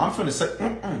 oh no, I'm going to say,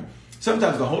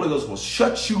 Sometimes the Holy Ghost will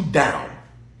shut you down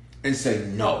and say,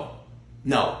 no.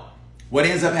 What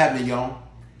ends up happening, y'all?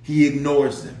 He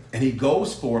ignores them and he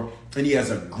goes for, and he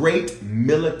has a great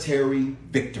military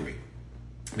victory.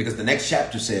 Because the next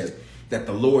chapter says that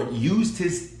the Lord used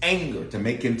his anger to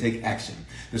make him take action.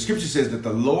 The scripture says that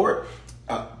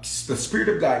the Spirit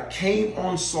of God came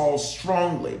on Saul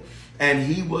strongly and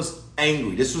he was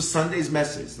angry. This was Sunday's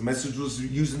message. The message was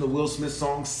using the Will Smith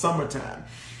song, Summertime.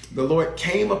 The Lord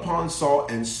came upon Saul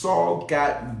and Saul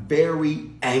got very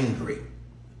angry.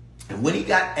 And when he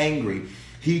got angry,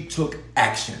 he took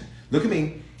action. Look at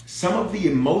me. Some of the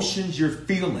emotions you're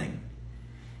feeling,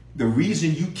 the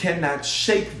reason you cannot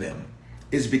shake them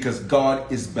is because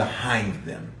God is behind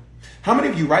them. How many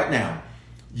of you right now,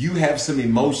 you have some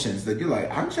emotions that you're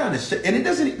like, I'm trying to shake, and it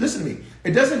doesn't, listen to me,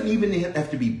 it doesn't even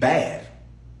have to be bad.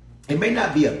 It may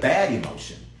not be a bad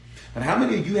emotion, but how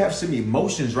many of you have some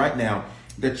emotions right now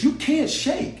that you can't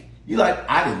shake? You're like,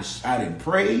 I didn't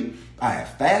pray, I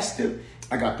have fasted,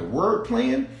 I got the word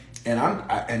playing, but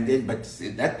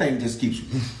that thing just keeps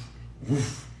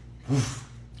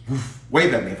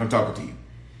wave at me if I'm talking to you.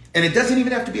 And it doesn't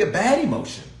even have to be a bad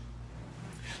emotion.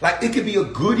 Like it could be a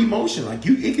good emotion.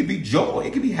 It could be joy.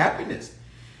 It could be happiness.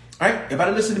 All right.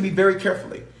 Everybody listen to me very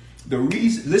carefully.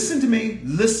 Listen to me.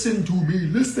 Listen,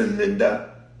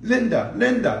 Linda.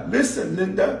 Listen,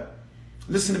 Linda.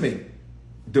 Listen to me.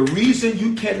 The reason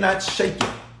you cannot shake it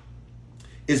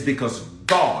is because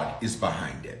God is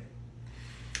behind it.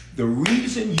 The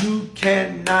reason you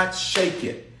cannot shake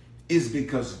it is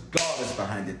because God is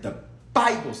behind it. The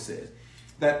Bible says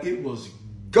that it was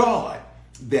God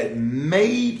that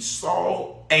made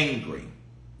Saul angry.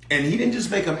 And he didn't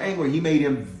just make him angry, he made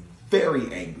him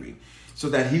very angry so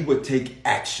that he would take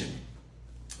action.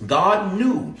 God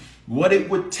knew what it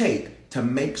would take to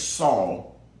make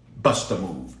Saul bust a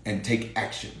move and take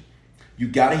action. You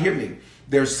got to hear me.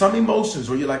 There's some emotions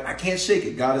where you're like, I can't shake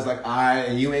it. God is like,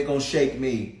 and you ain't going to shake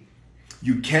me.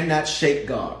 You cannot shake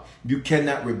God. You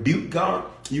cannot rebuke God.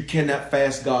 You cannot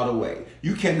fast God away.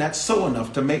 You cannot sow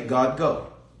enough to make God go.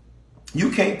 You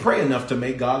can't pray enough to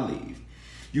make God leave.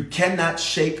 You cannot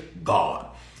shake God.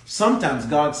 Sometimes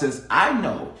God says, I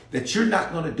know that you're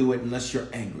not going to do it unless you're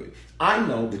angry. I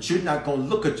know that you're not going to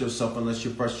look at yourself unless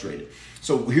you're frustrated.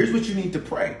 So here's what you need to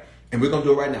pray. And we're going to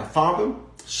do it right now. Father,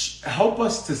 help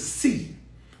us to see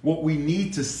what we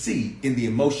need to see in the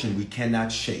emotion we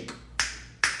cannot shake.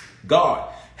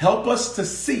 God, help us to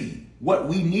see what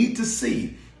we need to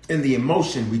see in the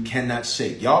emotion we cannot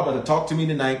shake. Y'all better talk to me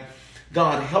tonight.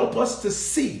 God, help us to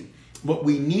see what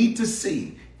we need to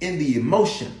see in the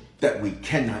emotion that we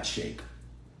cannot shake.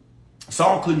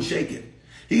 Saul couldn't shake it.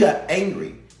 He got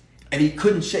angry and he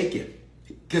couldn't shake it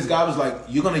because God was like,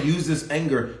 you're going to use this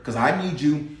anger because I need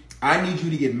you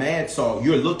to get mad, Saul.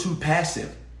 You're a little too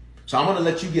passive. So I'm going to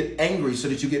let you get angry so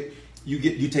that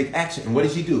you take action. And what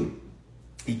does he do?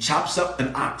 He chops up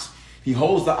an ox. He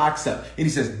holds the ox up and he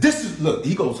says,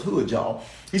 he goes hood, y'all.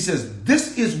 He says,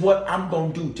 this is what I'm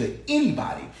going to do to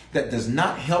anybody that does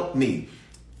not help me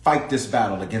fight this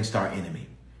battle against our enemy.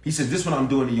 He says, this is what I'm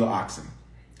doing to your oxen.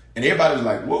 And everybody was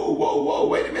like, whoa,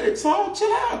 wait a minute, Saul,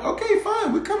 chill out. Okay,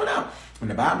 fine, we're coming out.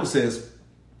 And the Bible says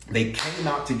they came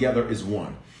out together as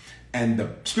one. And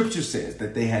the scripture says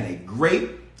that they had a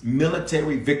great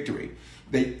military victory.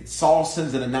 Saul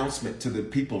sends an announcement to the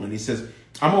people and he says,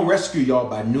 I'm going to rescue y'all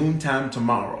by noontime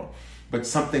tomorrow. But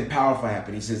something powerful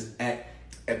happened. He says,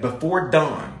 before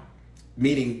dawn,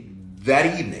 meaning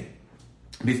that evening,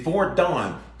 before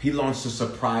dawn, he launched a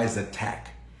surprise attack.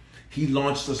 You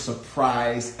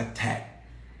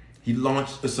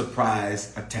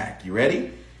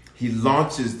ready? He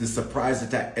launches the surprise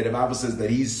attack. And the Bible says that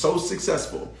he's so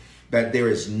successful that there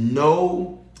is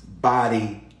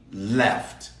nobody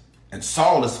left. And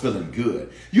Saul is feeling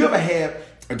good. You ever had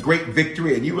a great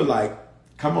victory and you were like,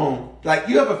 come on. Like,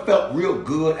 you ever felt real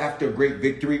good after a great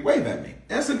victory? Wave at me.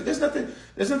 There's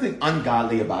nothing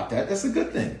ungodly about that. That's a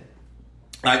good thing.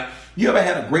 Like, you ever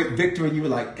had a great victory and you were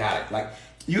like, got it. Like,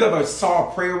 you ever saw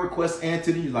a prayer request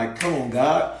answered and you're like, come on,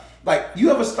 God. Like,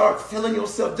 you ever start feeling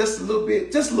yourself just a little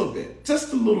bit.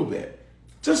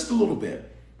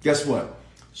 Guess what?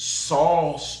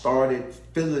 Saul started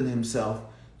feeling himself.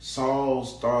 Saul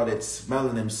started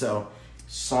smelling himself.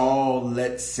 Saul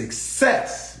let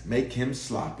success make him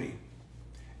sloppy.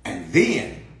 And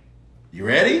then, you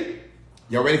ready?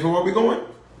 Y'all ready for where we're going?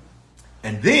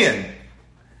 And then,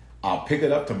 I'll pick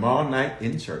it up tomorrow night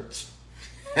in church.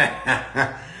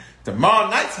 Tomorrow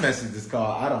night's message is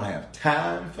called, I don't have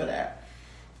time for that.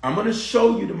 I'm going to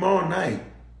show you tomorrow night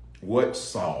what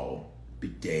Saul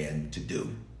began to do.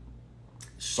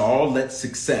 Saul let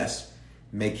success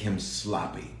make him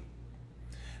sloppy.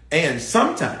 And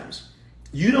sometimes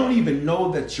you don't even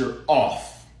know that you're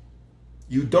off.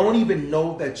 You don't even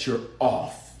know that you're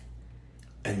off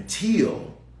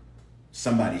until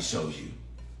somebody shows you.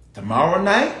 Tomorrow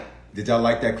night, did y'all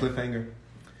like that cliffhanger?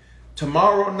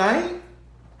 Tomorrow night,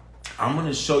 I'm going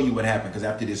to show you what happened because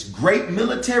after this great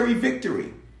military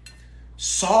victory,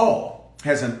 Saul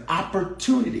has an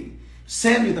opportunity.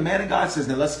 Samuel, the man of God, says,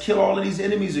 now let's kill all of these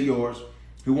enemies of yours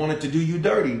who wanted to do you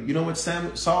dirty. You know what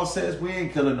Saul says? We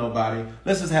ain't killing nobody.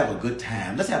 Let's just have a good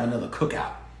time. Let's have another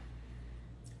cookout.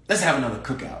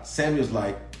 Samuel's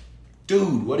like,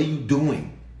 dude, what are you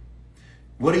doing?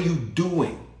 What are you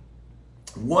doing?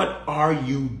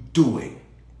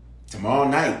 Tomorrow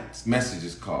night's message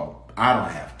is called, I don't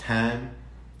have time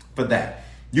for that.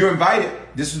 You're invited.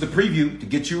 This is the preview to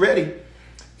get you ready.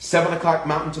 7 o'clock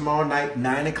Mountain tomorrow night,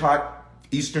 9 o'clock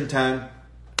Eastern time.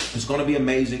 It's going to be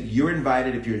amazing. You're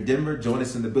invited. If you're in Denver, join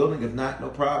us in the building. If not, no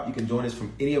problem. You can join us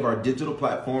from any of our digital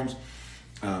platforms,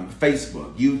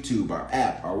 Facebook, YouTube, our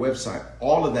app, our website,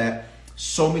 all of that.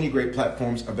 So many great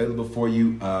platforms available for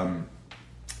you.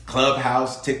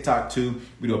 Clubhouse, TikTok too.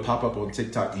 We do a pop-up on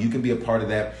TikTok. You can be a part of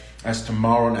that. That's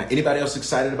tomorrow night. Anybody else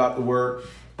excited about the word?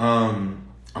 I'm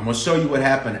going to show you what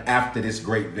happened after this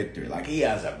great victory. Like, he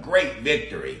has a great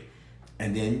victory.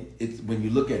 And then when you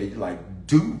look at it, you're like,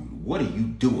 dude, what are you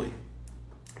doing?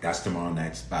 That's tomorrow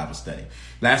night's Bible study.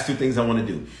 Last two things I want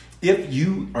to do. If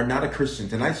you are not a Christian,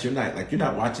 tonight's your night. Like, you're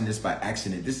not watching this by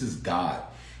accident. This is God.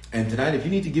 And tonight, if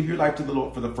you need to give your life to the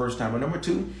Lord for the first time, or number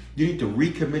two, you need to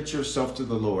recommit yourself to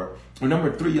the Lord. Or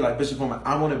number three, you're like, Bishop Foreman,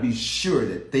 I want to be sure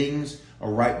that things are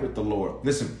right with the Lord.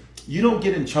 Listen, you don't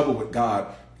get in trouble with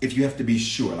God if you have to be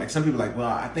sure. Like, some people are like, well,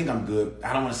 I think I'm good.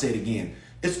 I don't want to say it again.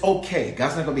 It's okay.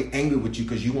 God's not going to be angry with you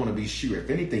because you want to be sure. If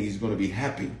anything, he's going to be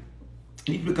happy.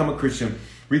 You need to become a Christian,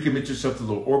 recommit yourself to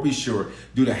the Lord, or be sure.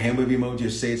 Do the hand wave emoji or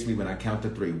say it's me when I count to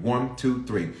three. 1, 2,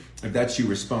 3. If that's you,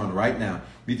 respond right now.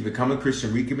 You need to become a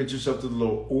Christian, recommit yourself to the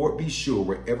Lord, or be sure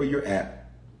wherever you're at.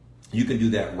 You can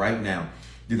do that right now.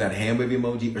 Do that hand wave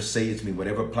emoji or say it's me,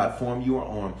 whatever platform you are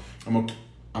on. I'm going to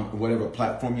whatever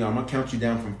platform you're on. I'm going to count you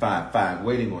down from 5. 5,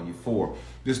 waiting on you. 4.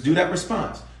 Just do that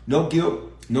response. No guilt,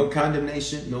 no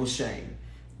condemnation, no shame.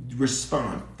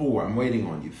 Respond. 4, I'm waiting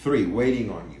on you. 3,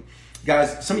 waiting on you.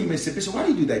 Guys, some of you may say, Bishop, why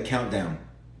do you do that countdown?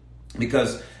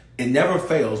 Because it never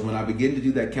fails when I begin to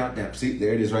do that countdown. See,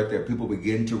 there it is right there. People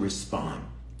begin to respond.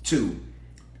 2,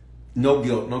 no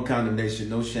guilt, no condemnation,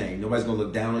 no shame. Nobody's going to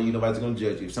look down on you. Nobody's going to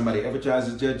judge you. If somebody ever tries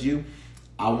to judge you,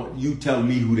 I want you tell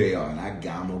me who they are, and I'm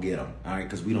going to get them. All right,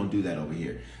 because we don't do that over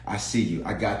here. I see you.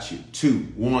 I got you.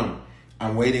 2, 1,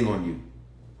 I'm waiting on you.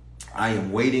 I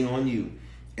am waiting on you.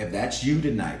 If that's you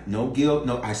tonight, no guilt,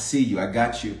 no, I see you. I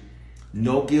got you.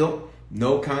 No guilt,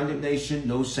 no condemnation,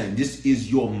 no shame. This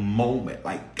is your moment.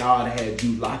 Like God had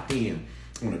you locked in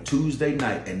on a Tuesday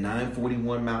night at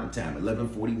 9:41 Mountain Time,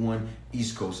 11:41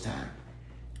 East Coast Time.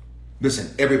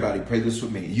 Listen, everybody pray this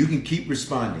with me. You can keep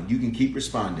responding. You can keep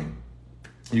responding.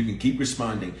 You can keep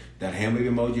responding. That hand wave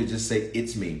emoji, just say,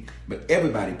 it's me. But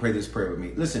everybody pray this prayer with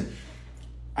me. Listen,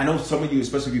 I know some of you,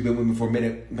 especially if you've been with me for a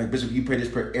minute, like Bishop, you pray this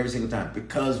prayer every single time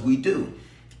because we do.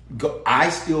 I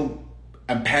still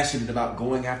am passionate about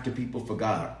going after people for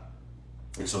God.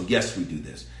 And so, yes, we do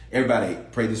this. Everybody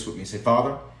pray this with me. Say,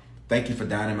 Father, thank you for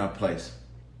dying in my place.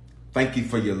 Thank you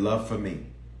for your love for me.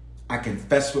 I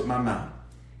confess with my mouth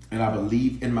and I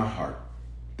believe in my heart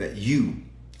that you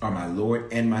are my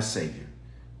Lord and my Savior.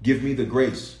 Give me the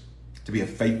grace to be a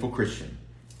faithful Christian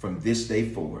from this day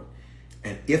forward.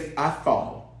 And if I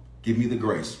fall, give me the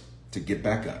grace to get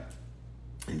back up.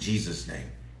 In Jesus' name,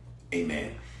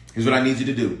 amen. Here's what I need you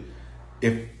to do.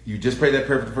 If you just prayed that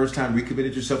prayer for the first time,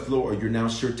 recommitted yourself to the Lord, or you're now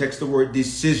sure, text the word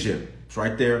decision. It's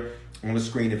right there on the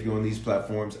screen if you're on these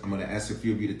platforms. I'm going to ask a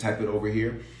few of you to type it over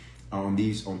here on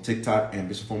TikTok and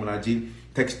Bishop Foreman IG.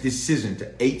 Text decision to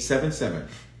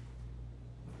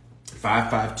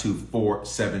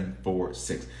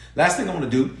 877-552-4746. Last thing I want to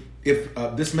do, if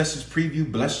this message preview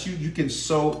blessed you, you can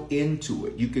sow into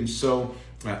it. You can sow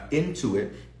into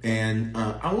it. And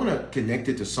I want to connect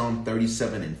it to Psalm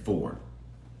 37:4.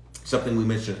 Something we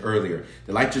mentioned earlier.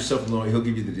 Delight yourself in the Lord. He'll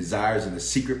give you the desires and the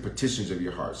secret petitions of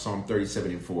your heart. Psalm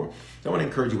 37:4. So I want to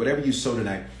encourage you, whatever you sow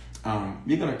tonight,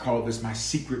 you're going to call this my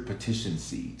secret petition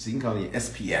seed. So you can call it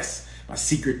SPS, my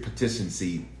secret petition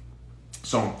seed.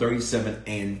 Psalm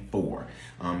 37:4.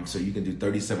 So you can do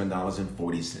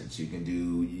 $37.40. You can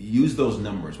use those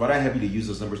numbers. Why do I have you to use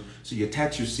those numbers? So you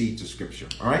attach your seed to scripture.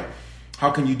 All right. How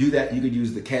can you do that? You could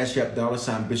use the Cash App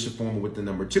 $ Bishop Foreman with the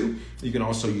number 2. You can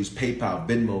also use PayPal,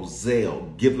 Venmo,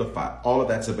 Zelle, Givelify. All of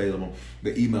that's available.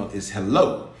 The email is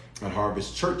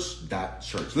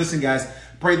hello@harvestchurch.church. Listen, guys,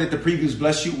 pray that the previews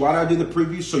bless you. Why do I do the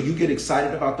previews? So you get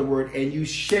excited about the word and you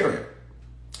share it.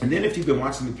 And then if you've been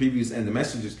watching the previews and the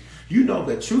messages, you know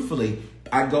that truthfully,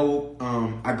 I go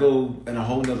in a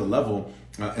whole nother level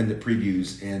in the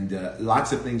previews, and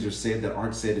lots of things are said that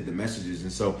aren't said in the messages.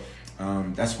 And so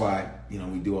that's why,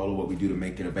 we do all of what we do to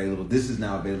make it available. This is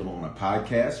now available on a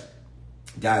podcast.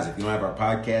 Guys, if you don't have our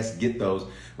podcast, get those.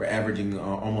 We're averaging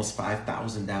almost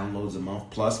 5,000 downloads a month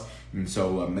plus. And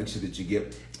so make sure that you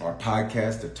get our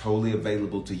podcast. They're totally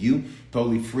available to you,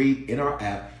 totally free in our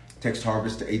app. Text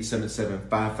Harvest to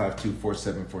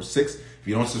 877-552-4746. If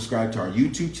you don't subscribe to our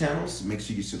YouTube channels, make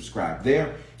sure you subscribe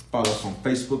there. Follow us on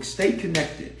Facebook. Stay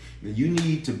connected. You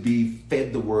need to be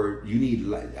fed the word. You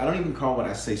need, I don't even call what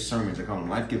I say sermons. I call them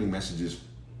life-giving messages.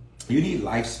 You need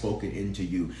life spoken into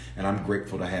you. And I'm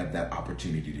grateful to have that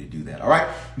opportunity to do that. All right.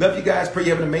 Love you guys. Pray you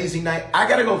have an amazing night. I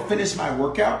got to go finish my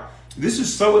workout. This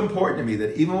is so important to me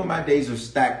that even when my days are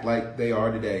stacked like they are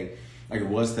today, like it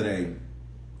was today,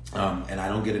 and I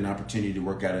don't get an opportunity to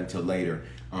work out until later,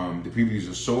 the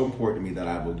previews are so important to me that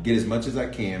I will get as much as I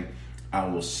can. I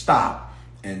will stop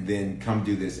and then come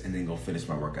do this and then go finish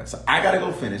my workout. So I got to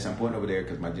go finish. I'm pointing over there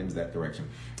because my gym's that direction.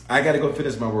 I got to go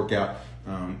finish my workout.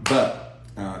 But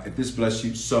if this bless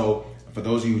you, so for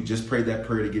those of you who just prayed that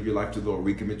prayer to give your life to the Lord,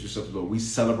 recommit yourself to the Lord, we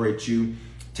celebrate you.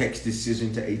 Text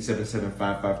decision to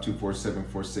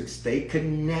 877-552-4746. Stay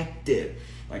connected.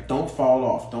 Like, don't fall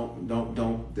off.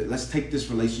 Don't. Let's take this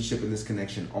relationship and this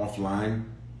connection offline.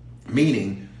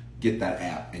 Meaning, get that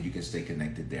app and you can stay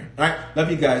connected there. All right. Love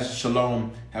you guys.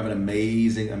 Shalom. Have an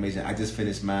amazing. I just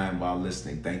finished mine while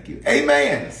listening. Thank you.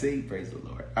 Amen. See, praise the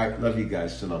Lord. All right. Love you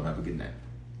guys. Shalom. Have a good night.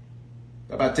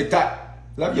 Bye-bye. TikTok.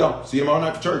 Love y'all. See you tomorrow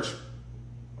night for church.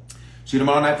 See you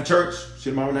tomorrow night for church. See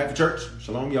you tomorrow night for church.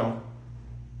 Shalom, y'all.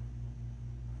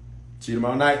 See you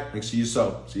tomorrow night. Make sure you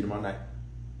sow. See you tomorrow night.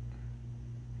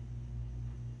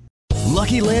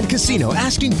 Lucky Land Casino,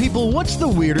 asking people, what's the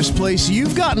weirdest place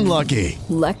you've gotten lucky?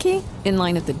 Lucky? In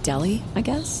line at the deli, I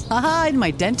guess? Aha, in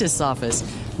my dentist's office.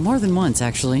 More than once,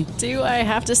 actually. Do I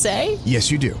have to say?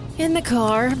 Yes, you do. In the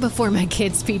car before my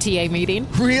kids' PTA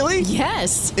meeting. Really?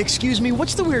 Yes. Excuse me,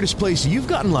 what's the weirdest place you've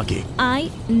gotten lucky?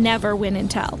 I never win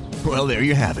and tell. Well, there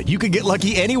you have it. You can get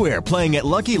lucky anywhere, playing at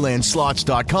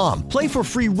LuckyLandSlots.com. Play for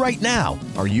free right now.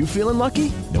 Are you feeling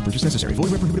lucky? No purchase necessary.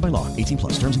 Void where prohibited by law. 18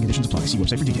 plus. Terms and conditions apply. See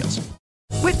website for details.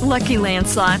 With Lucky Land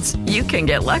Slots, you can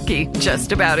get lucky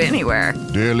just about anywhere.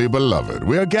 Dearly beloved,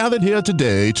 we are gathered here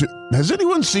today to... Has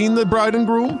anyone seen the bride and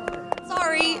groom?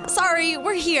 Sorry,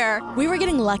 we're here. We were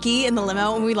getting lucky in the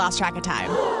limo and we lost track of time.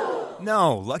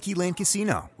 No, Lucky Land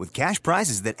Casino, with cash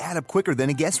prizes that add up quicker than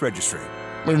a guest registry.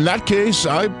 In that case,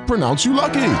 I pronounce you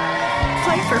lucky.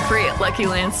 Play for free at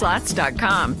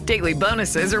LuckyLandSlots.com. Daily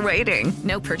bonuses are waiting.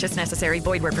 No purchase necessary.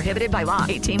 Void where prohibited by law.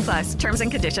 18 plus. Terms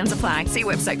and conditions apply. See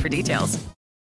website for details.